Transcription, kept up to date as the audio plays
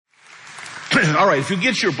All right, if you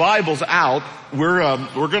get your Bibles out, we're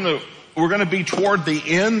gonna be toward the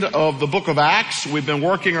end of the book of Acts. We've been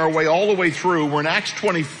working our way all the way through. We're in Acts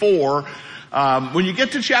 24. When you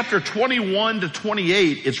get to chapter 21 to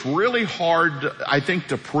 28, it's really hard, I think,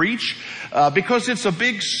 to preach because it's a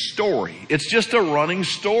big story. It's just a running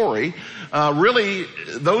story. Really,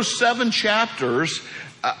 those 7 chapters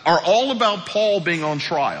are all about Paul being on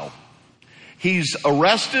trial. He's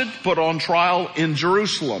arrested, put on trial in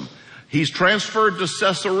Jerusalem. He's transferred to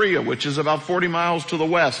Caesarea, which is about 40 miles to the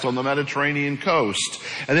west on the Mediterranean coast.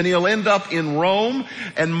 And then he'll end up in Rome.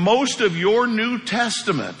 And most of your New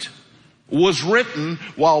Testament was written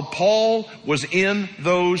while Paul was in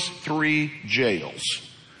those 3 jails.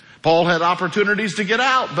 Paul had opportunities to get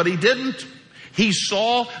out, but he didn't. He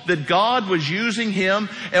saw that God was using him.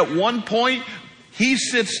 At one point, he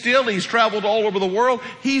sits still. He's traveled all over the world.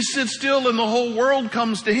 He sits still and the whole world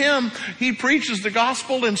comes to him. He preaches the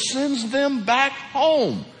gospel and sends them back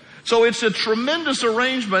home. So it's a tremendous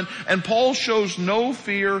arrangement, and Paul shows no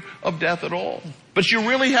fear of death at all. But you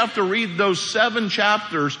really have to read those 7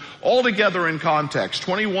 chapters all together in context,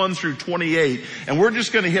 21 through 28. And we're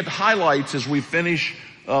just going to hit highlights as we finish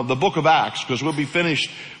the book of Acts, because we'll be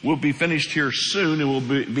finished here soon, and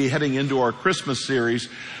we'll be heading into our Christmas series.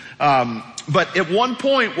 But at one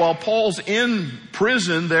point, while Paul's in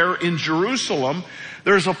prison there in Jerusalem,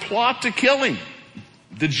 there's a plot to kill him.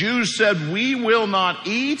 The Jews said, "We will not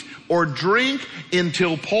eat or drink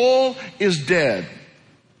until Paul is dead."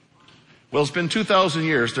 Well, it's been 2,000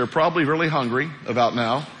 years. They're probably really hungry about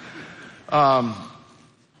now.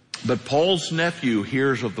 But Paul's nephew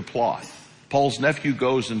hears of the plot. Paul's nephew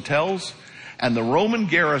goes and tells, and the Roman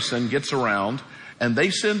garrison gets around, and they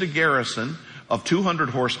send a garrison of 200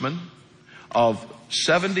 horsemen, of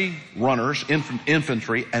 70 runners,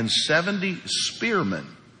 infantry, and 70 spearmen.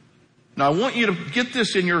 Now I want you to get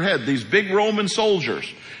this in your head, these big Roman soldiers,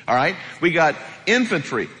 alright? We got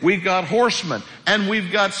infantry, we've got horsemen, and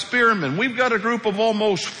we've got spearmen. We've got a group of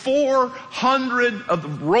almost 400 of the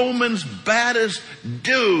Romans' baddest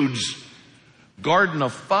dudes guarding a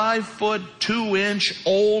 5'2"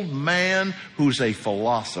 old man who's a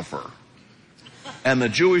philosopher. And the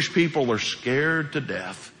Jewish people are scared to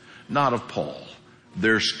death, not of Paul.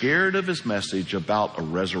 They're scared of his message about a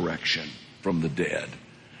resurrection from the dead.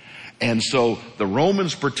 And so the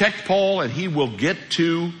Romans protect Paul, and he will get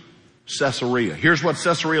to Caesarea. Here's what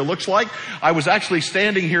Caesarea looks like. I was actually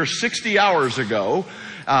standing here 60 hours ago.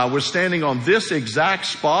 Was standing on this exact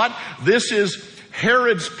spot. This is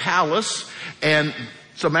Herod's palace, and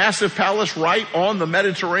it's a massive palace right on the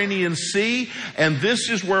Mediterranean Sea, and this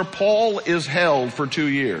is where Paul is held for 2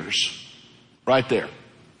 years. Right there.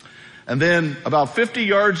 And then about 50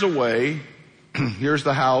 yards away, here's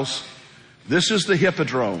the house. This is the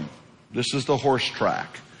hippodrome. This is the horse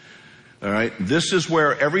track. All right. This is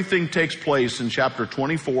where everything takes place in chapter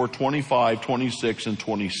 24, 25, 26, and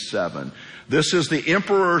 27. This is the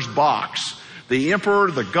emperor's box. The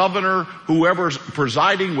emperor, the governor, whoever's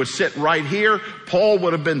presiding would sit right here. Paul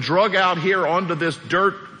would have been drug out here onto this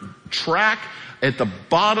dirt track at the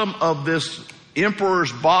bottom of this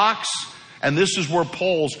emperor's box. And this is where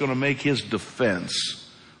Paul's going to make his defense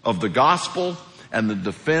of the gospel and the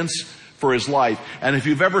defense for his life. And if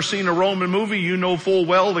you've ever seen a Roman movie, you know full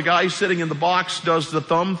well the guy sitting in the box does the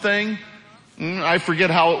thumb thing. I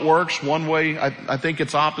forget how it works. One way, I think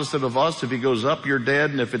it's opposite of us. If he goes up, you're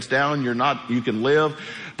dead. And if it's down, you can live.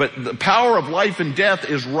 But the power of life and death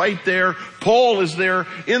is right there. Paul is there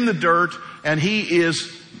in the dirt, and he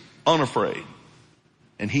is unafraid.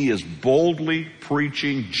 And he is boldly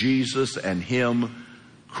preaching Jesus and him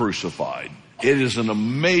crucified. It is an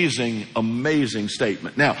amazing, amazing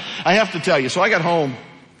statement. Now, I have to tell you, so I got home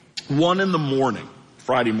 1 a.m,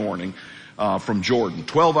 Friday morning, from Jordan,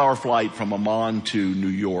 12-hour flight from Amman to New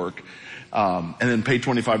York, and then paid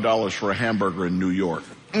 $25 for a hamburger in New York.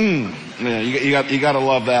 Yeah, you got to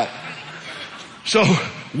love that. So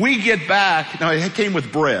we get back. Now it came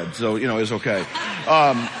with bread, so it's okay.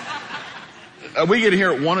 We get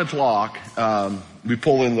here at 1 o'clock. We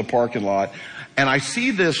pull into the parking lot, and I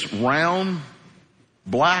see this round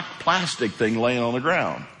black plastic thing laying on the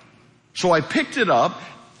ground. So I picked it up,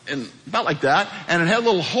 and about like that, and it had a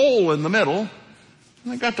little hole in the middle.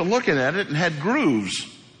 And I got to looking at it and had grooves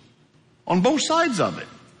on both sides of it.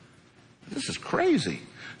 This is crazy.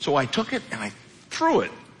 So I took it and I threw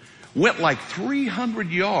it. Went like 300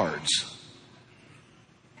 yards.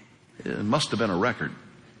 It must have been a record.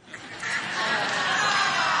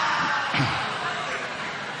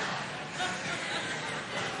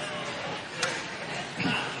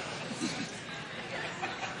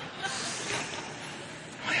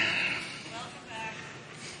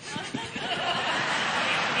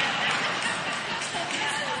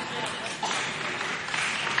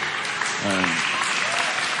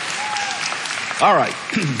 All right.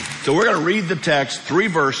 So we're going to read the text, 3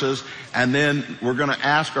 verses, and then we're going to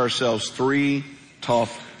ask ourselves 3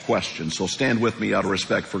 tough questions. So stand with me out of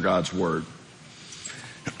respect for God's word.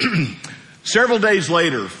 Several days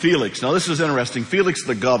later, Felix, now this is interesting, Felix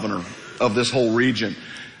the governor of this whole region,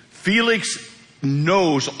 Felix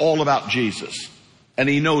knows all about Jesus. And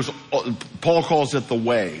he knows, Paul calls it the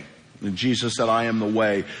way. And Jesus said, I am the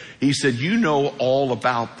way. He said, you know all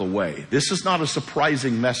about the way. This is not a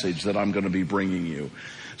surprising message that I'm going to be bringing you.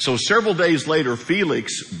 So several days later,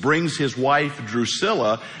 Felix brings his wife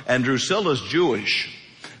Drusilla, and Drusilla's Jewish.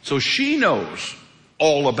 So she knows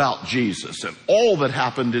all about Jesus and all that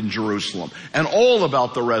happened in Jerusalem and all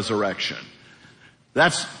about the resurrection.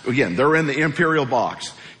 That's, again, they're in the imperial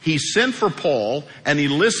box. He sent for Paul and he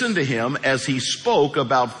listened to him as he spoke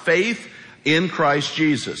about faith in Christ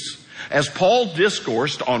Jesus. As Paul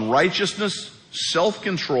discoursed on righteousness,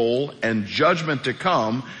 self-control, and judgment to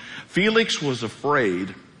come, Felix was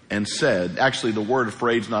afraid and said, actually the word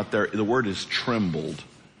afraid is not there, the word is trembled.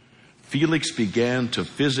 Felix began to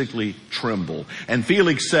physically tremble. And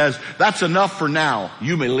Felix says, that's enough for now.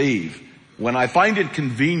 You may leave. When I find it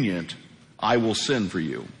convenient, I will send for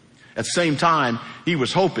you. At the same time, he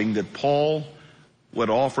was hoping that Paul would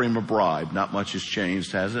offer him a bribe. Not much has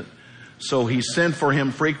changed, has it? So he sent for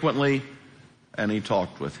him frequently and he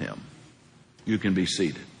talked with him. You can be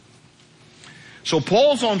seated. So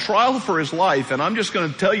Paul's on trial for his life, and I'm just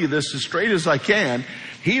going to tell you this as straight as I can.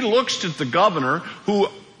 He looks at the governor who,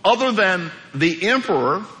 other than the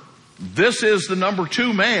emperor, this is the number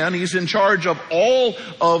 2 man. He's in charge of all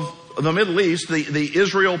of the Middle East, the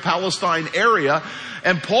Israel-Palestine area.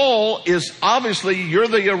 And Paul is obviously, you're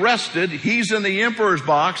the arrested. He's in the emperor's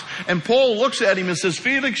box. And Paul looks at him and says,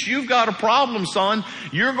 Felix, you've got a problem, son.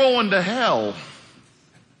 You're going to hell.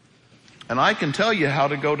 And I can tell you how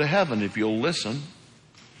to go to heaven if you'll listen.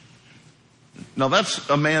 Now that's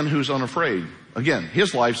a man who's unafraid. Again,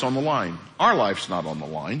 his life's on the line. Our life's not on the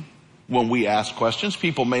line. When we ask questions,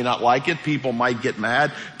 people may not like it. People might get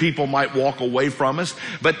mad. People might walk away from us.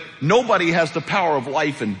 But nobody has the power of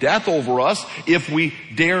life and death over us if we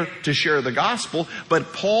dare to share the gospel.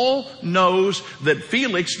 But Paul knows that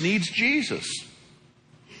Felix needs Jesus.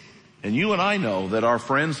 And you and I know that our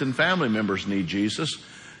friends and family members need Jesus.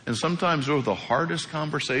 And sometimes they're the hardest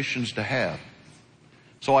conversations to have.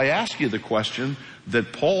 So I ask you the question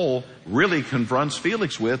that Paul really confronts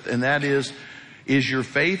Felix with, and that is your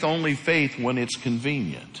faith only faith when it's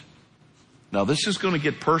convenient? Now this is going to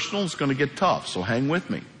get personal, it's going to get tough, so hang with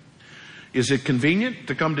me. Is it convenient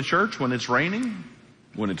to come to church when it's raining,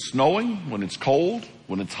 when it's snowing, when it's cold,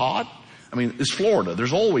 when it's hot? I mean, it's Florida.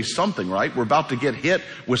 There's always something, right? We're about to get hit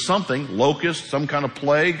with something, locust, some kind of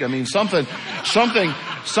plague. I mean, something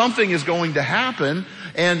is going to happen.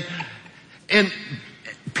 And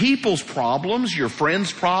people's problems, your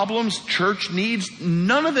friends' problems, church needs,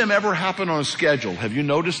 none of them ever happen on a schedule. Have you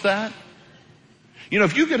noticed that? You know,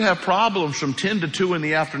 if you could have problems from 10 to 2 in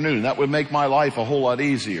the afternoon, that would make my life a whole lot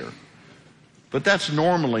easier. But that's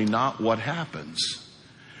normally not what happens.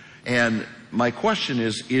 And my question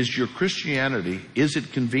is your Christianity, is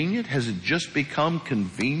it convenient? Has it just become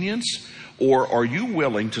convenience? Or are you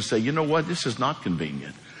willing to say, you know what, this is not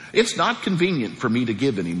convenient. It's not convenient for me to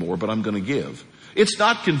give anymore, but I'm going to give. It's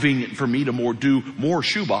not convenient for me to do more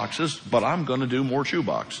shoe boxes, but I'm going to do more shoe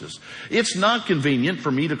boxes. It's not convenient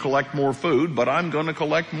for me to collect more food, but I'm going to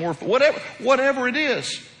collect more food. Whatever it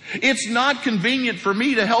is. It's not convenient for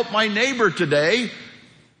me to help my neighbor today,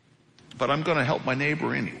 but I'm going to help my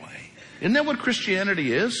neighbor anyway. Isn't that what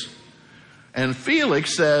Christianity is? And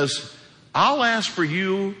Felix says, I'll ask for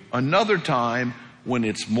you another time when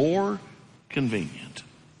it's more convenient.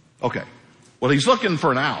 Okay. Well, he's looking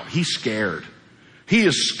for an out. He's scared. He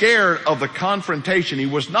is scared of the confrontation. He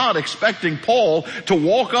was not expecting Paul to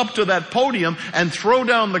walk up to that podium and throw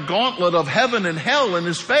down the gauntlet of heaven and hell in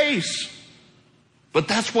his face. But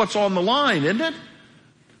that's what's on the line, isn't it?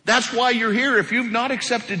 That's why you're here. If you've not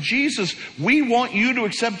accepted Jesus, we want you to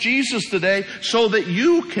accept Jesus today so that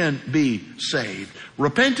you can be saved.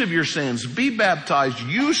 Repent of your sins. Be baptized.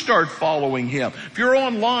 You start following Him. If you're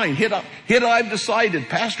online, hit I've decided.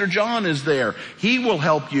 Pastor John is there. He will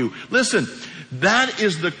help you. Listen, that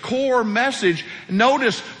is the core message.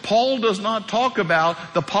 Notice, Paul does not talk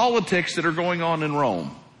about the politics that are going on in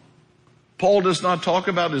Rome. Paul does not talk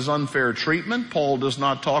about his unfair treatment. Paul does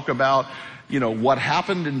not talk about, what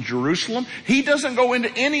happened in Jerusalem. He doesn't go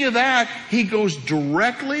into any of that. He goes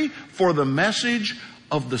directly for the message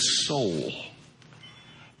of the soul.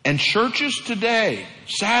 And churches today,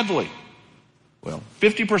 sadly,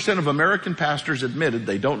 50% of American pastors admitted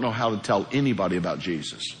they don't know how to tell anybody about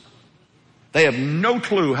Jesus. They have no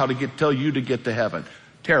clue how to tell you to get to heaven.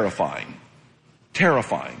 Terrifying.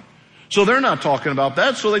 Terrifying. So they're not talking about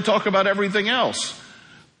that, so they talk about everything else.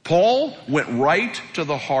 Paul went right to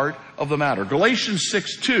the heart of the matter. Galatians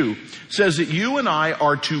 6:2 says that you and I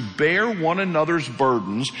are to bear one another's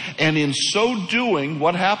burdens, and in so doing,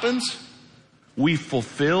 what happens? We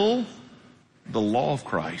fulfill the law of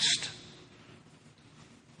Christ.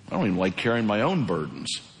 I don't even like carrying my own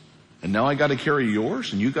burdens. And now I got to carry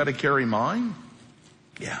yours, and you got to carry mine?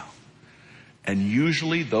 Yeah. And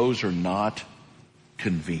usually those are not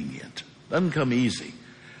convenient. Doesn't come easy.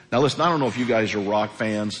 Now listen, I don't know if you guys are rock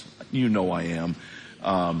fans. You know I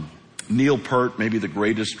am. Neil Peart, maybe the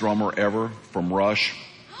greatest drummer ever from Rush.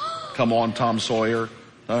 Come on, Tom Sawyer.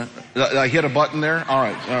 Did I hit a button there? All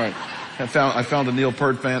right. I found a Neil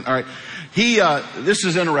Peart fan. All right. This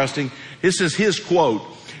is interesting. This is his quote.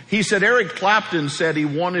 He said, Eric Clapton said he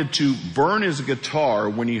wanted to burn his guitar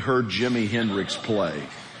when he heard Jimi Hendrix play.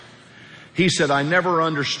 He said, I never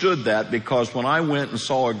understood that because when I went and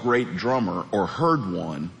saw a great drummer or heard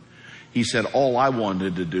one, he said, all I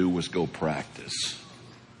wanted to do was go practice.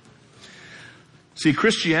 See,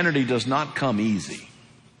 Christianity does not come easy.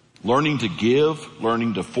 Learning to give,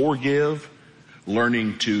 learning to forgive,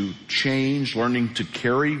 learning to change, learning to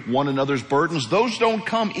carry one another's burdens, those don't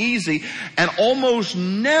come easy, and almost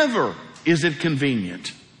never is it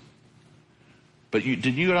convenient. But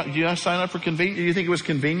did you sign up for convenient? Do you think it was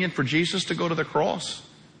convenient for Jesus to go to the cross?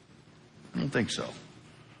 I don't think so.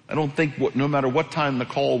 I don't think no matter what time the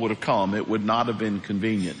call would have come, it would not have been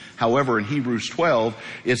convenient. However, in Hebrews 12,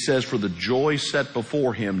 it says, for the joy set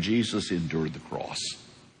before him, Jesus endured the cross.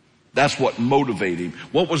 That's what motivated him.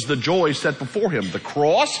 What was the joy set before him? The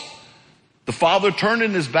cross? The Father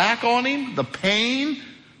turning his back on him? The pain?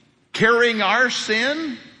 Carrying our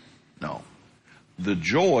sin? No. The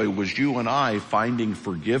joy was you and I finding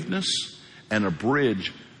forgiveness and a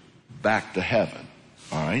bridge back to heaven.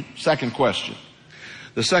 All right? Second question.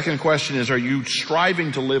 The second question is, are you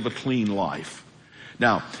striving to live a clean life?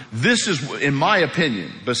 Now, this is, in my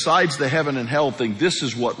opinion, besides the heaven and hell thing, this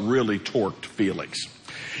is what really torqued Felix.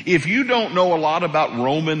 If you don't know a lot about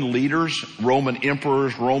Roman leaders, Roman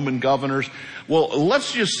emperors, Roman governors, well,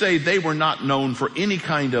 let's just say they were not known for any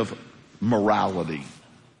kind of morality.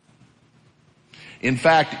 In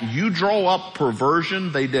fact, you draw up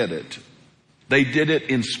perversion, they did it. They did it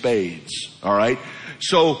in spades, all right?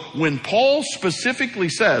 So when Paul specifically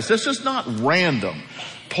says, this is not random.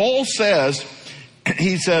 Paul says,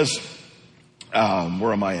 he says,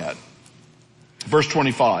 where am I at? Verse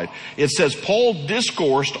 25. It says, Paul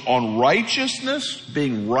discoursed on righteousness,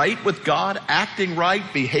 being right with God, acting right,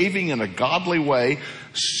 behaving in a godly way,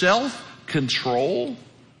 self-control.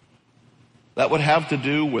 That would have to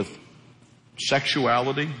do with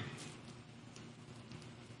sexuality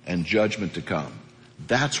and judgment to come.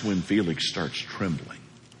 That's when Felix starts trembling,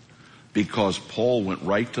 because Paul went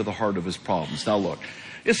right to the heart of his problems. Now look,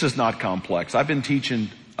 this is not complex. I've been teaching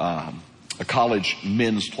a college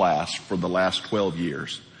men's class for the last 12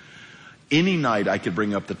 years. Any night I could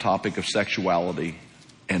bring up the topic of sexuality,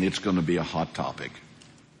 and it's going to be a hot topic,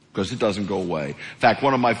 because it doesn't go away. In fact,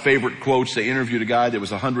 one of my favorite quotes, they interviewed a guy that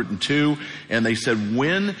was 102, and they said,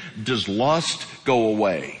 when does lust go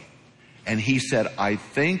away? And he said, I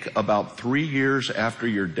think about 3 years after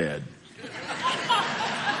you're dead.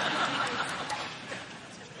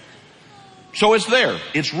 So it's there.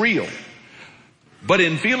 It's real. But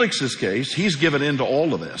in Felix's case, he's given in to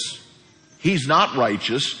all of this. He's not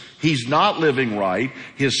righteous. He's not living right.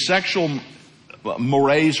 His sexual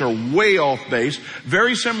mores are way off base.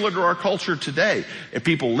 Very similar to our culture today.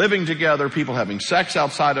 People living together, people having sex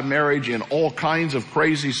outside of marriage, and all kinds of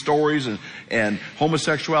crazy stories, and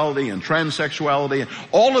homosexuality and transsexuality and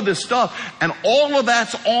all of this stuff. And all of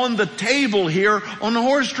that's on the table here on the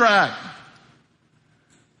horse track.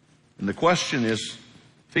 And the question is,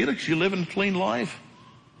 Felix, you living a clean life?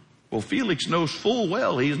 Well, Felix knows full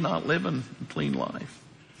well he's not living a clean life.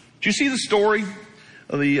 Do you see the story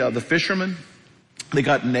of the fishermen? They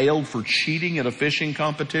got nailed for cheating at a fishing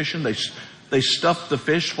competition. They stuffed the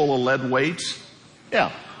fish full of lead weights.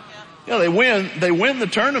 Yeah, they win the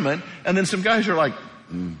tournament, and then some guys are like,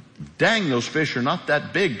 dang, those fish are not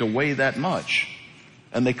that big to weigh that much.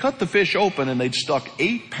 And they cut the fish open, and they'd stuck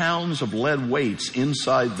 8 pounds of lead weights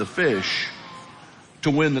inside the fish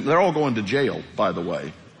to win. They're all going to jail, by the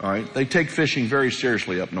way. All right, they take fishing very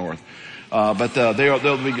seriously up north. But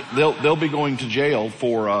they'll be going to jail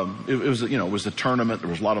for it was a tournament. There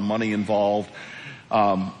was a lot of money involved. But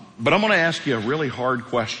I'm going to ask you a really hard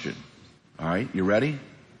question. All right, you ready?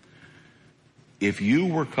 If you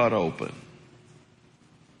were cut open,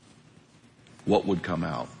 what would come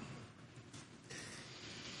out?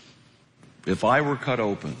 If I were cut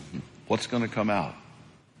open, what's going to come out?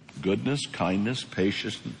 Goodness, kindness,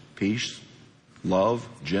 patience, peace, love,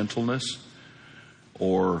 gentleness,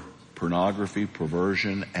 or pornography,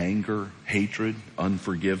 perversion, anger, hatred,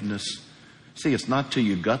 unforgiveness. See, it's not till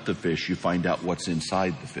you gut the fish you find out what's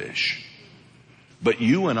inside the fish. But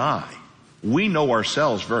you and I, we know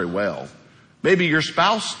ourselves very well. Maybe your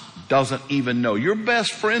spouse doesn't even know. Your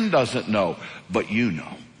best friend doesn't know. But you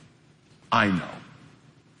know. I know.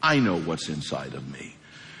 I know what's inside of me.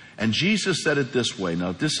 And Jesus said it this way.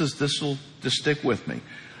 Now, this will just stick with me.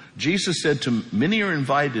 Jesus said to many are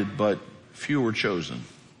invited, but few are chosen.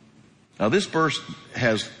 Now, this verse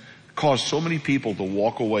has caused so many people to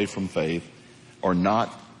walk away from faith or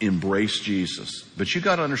not embrace Jesus. But you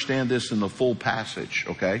got to understand this in the full passage,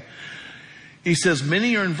 okay? He says,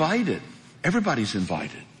 many are invited. Everybody's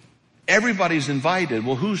invited. Everybody's invited.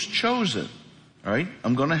 Well, who's chosen? All right?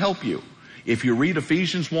 I'm going to help you. If you read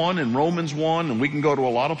Ephesians 1 and Romans 1, and we can go to a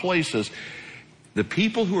lot of places, the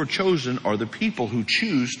people who are chosen are the people who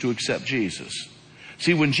choose to accept Jesus.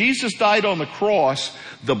 See, when Jesus died on the cross,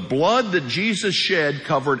 the blood that Jesus shed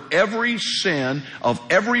covered every sin of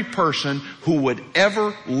every person who would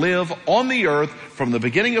ever live on the earth from the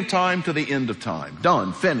beginning of time to the end of time.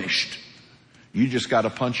 Done. Finished. You just got to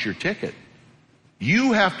punch your ticket.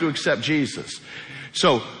 You have to accept Jesus.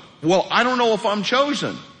 So, well, I don't know if I'm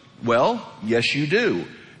chosen. Well, yes, you do.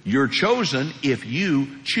 You're chosen if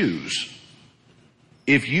you choose.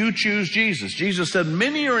 If you choose Jesus. Jesus said,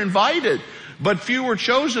 many are invited, but few are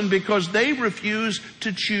chosen because they refuse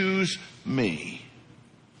to choose me.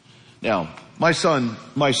 Now, my son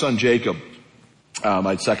Jacob,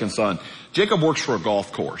 my second son, Jacob works for a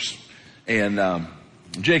golf course. And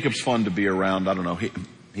Jacob's fun to be around. I don't know.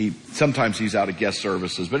 He sometimes he's out of guest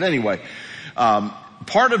services. But anyway,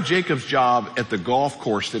 part of Jacob's job at the golf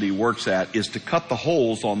course that he works at is to cut the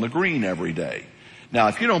holes on the green every day. Now,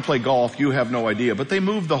 if you don't play golf, you have no idea, but they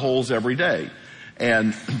move the holes every day.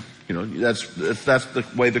 And, you know, that's the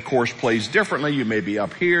way the course plays differently. You may be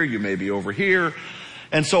up here, you may be over here.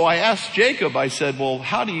 And so I asked Jacob, I said, well,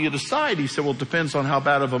 how do you decide? He said, well, it depends on how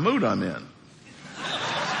bad of a mood I'm in.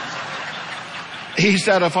 He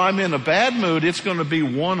said, if I'm in a bad mood, it's going to be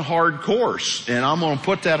one hard course. And I'm going to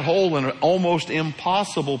put that hole in an almost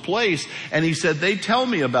impossible place. And he said, they tell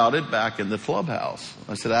me about it back in the clubhouse.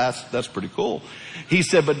 I said, that's pretty cool. He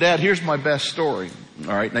said, but Dad, here's my best story.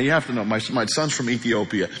 All right. Now you have to know, my son's from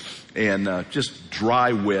Ethiopia and just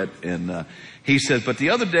dry wit. And he said, but the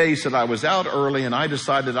other day, he said, I was out early and I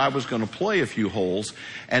decided I was going to play a few holes.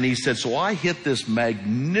 And he said, so I hit this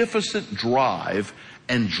magnificent drive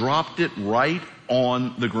and dropped it right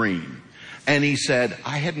on the green. And he said,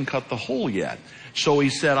 I hadn't cut the hole yet. So he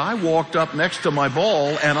said, I walked up next to my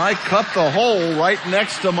ball and I cut the hole right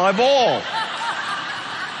next to my ball.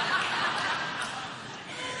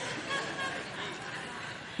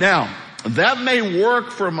 Now, that may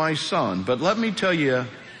work for my son, but let me tell you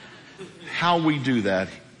how we do that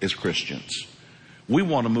as Christians. We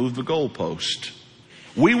want to move the goalpost.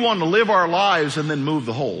 We want to live our lives and then move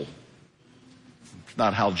the hole. It's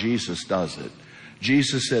not how Jesus does it.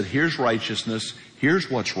 Jesus said, here's righteousness, here's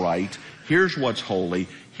what's right, here's what's holy,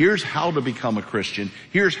 here's how to become a Christian,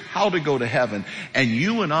 here's how to go to heaven, and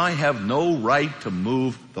you and I have no right to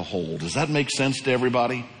move the hole. Does that make sense to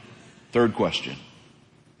everybody? Third question.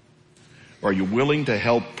 Are you willing to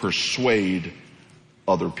help persuade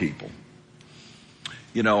other people?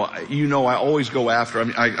 You know, I always go after,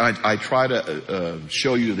 I try to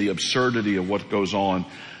show you the absurdity of what goes on.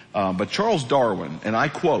 But Charles Darwin, and I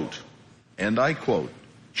quote,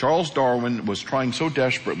 Charles Darwin was trying so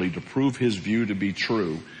desperately to prove his view to be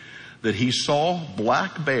true that he saw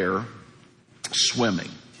black bear swimming.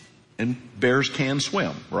 And bears can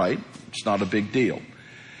swim, right? It's not a big deal.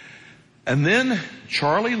 And then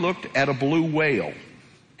Charlie looked at a blue whale.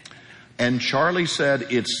 And Charlie said,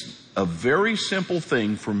 it's a very simple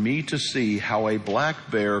thing for me to see how a black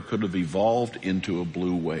bear could have evolved into a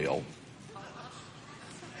blue whale.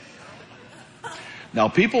 Now,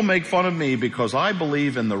 people make fun of me because I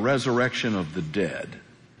believe in the resurrection of the dead.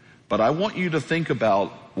 But I want you to think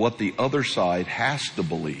about what the other side has to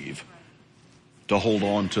believe to hold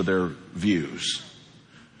on to their views.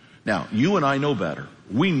 Now, you and I know better.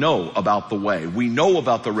 We know about the way. We know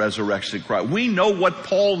about the resurrection of Christ. We know what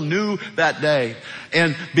Paul knew that day.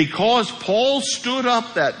 And because Paul stood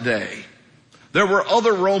up that day, there were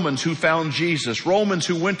other Romans who found Jesus, Romans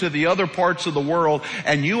who went to the other parts of the world,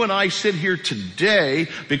 and you and I sit here today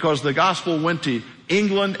because the gospel went to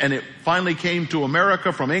England, and it finally came to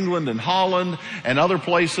America from England and Holland and other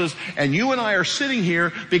places. And you and I are sitting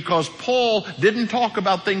here because Paul didn't talk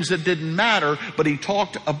about things that didn't matter, but he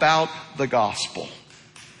talked about the gospel.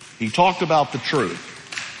 He talked about the truth.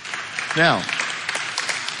 Now,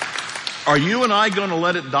 are you and I going to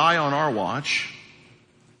let it die on our watch?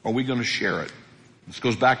 Or are we going to share it? This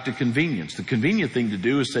goes back to convenience. The convenient thing to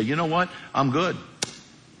do is say, you know what? I'm good.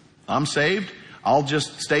 I'm saved. I'll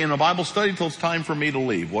just stay in a Bible study till it's time for me to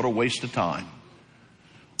leave. What a waste of time.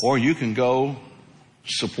 Or you can go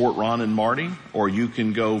support Ron and Marty, or you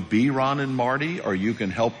can go be Ron and Marty, or you can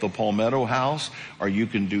help the Palmetto House, or you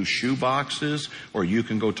can do shoe boxes, or you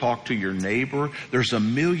can go talk to your neighbor. There's a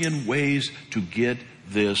million ways to get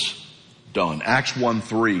this done. Acts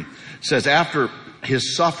 1:3 says, after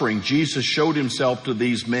his suffering, Jesus showed himself to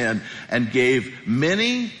these men and gave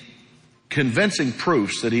many convincing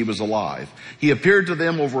proofs that he was alive. He appeared to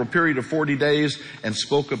them over a period of 40 days and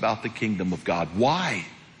spoke about the kingdom of God. Why?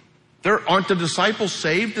 Aren't the disciples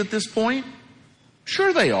saved at this point?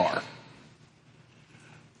 Sure they are.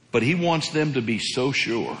 But he wants them to be so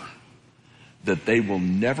sure that they will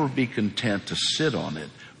never be content to sit on it,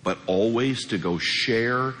 but always to go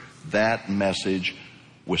share that message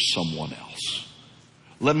with someone else.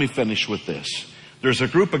 Let me finish with this. There's a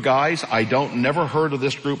group of guys, never heard of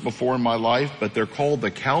this group before in my life, but they're called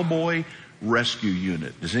the Cowboy Rescue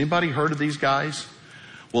Unit. Has anybody heard of these guys?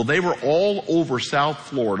 Well, they were all over South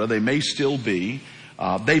Florida. They may still be.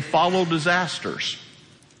 They follow disasters.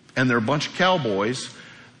 And they're a bunch of cowboys.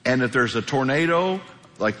 And if there's a tornado,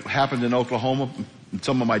 like happened in Oklahoma,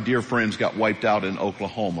 some of my dear friends got wiped out in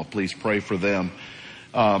Oklahoma. Please pray for them.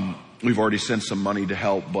 We've already sent some money to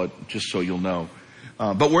help, but just so you'll know.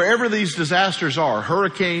 But wherever these disasters are,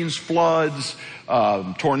 hurricanes, floods,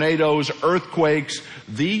 tornadoes, earthquakes,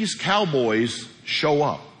 these cowboys show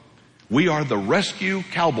up. We are the rescue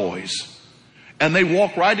cowboys. And they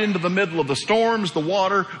walk right into the middle of the storms, the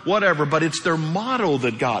water, whatever. But it's their motto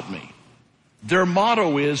that got me. Their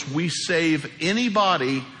motto is, we save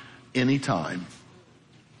anybody, anytime.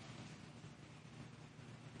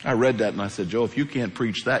 I read that and I said, Joe, if you can't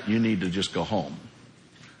preach that, you need to just go home.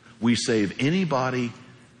 We save anybody,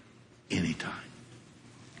 anytime.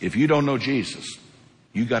 If you don't know Jesus,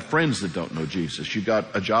 you got friends that don't know Jesus. You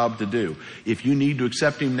got a job to do. If you need to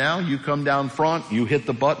accept him now, you come down front, you hit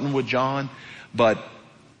the button with John. But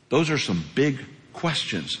those are some big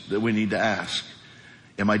questions that we need to ask.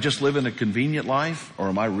 Am I just living a convenient life, or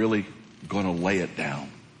am I really going to lay it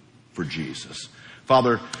down for Jesus?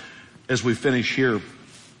 Father, as we finish here,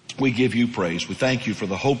 we give you praise. We thank you for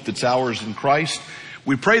the hope that's ours in Christ.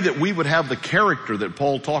 We pray that we would have the character that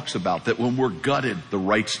Paul talks about, that when we're gutted, the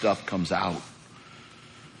right stuff comes out.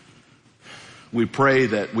 We pray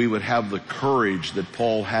that we would have the courage that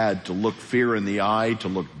Paul had to look fear in the eye, to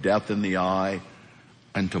look death in the eye,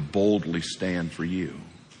 and to boldly stand for you.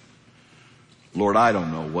 Lord, I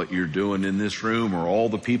don't know what you're doing in this room, or all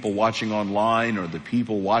the people watching online, or the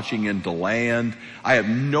people watching in DeLand. I have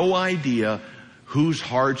no idea whose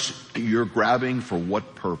hearts you're grabbing for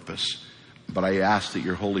what purpose. But I ask that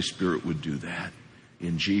your Holy Spirit would do that.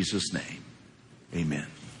 In Jesus' name, amen.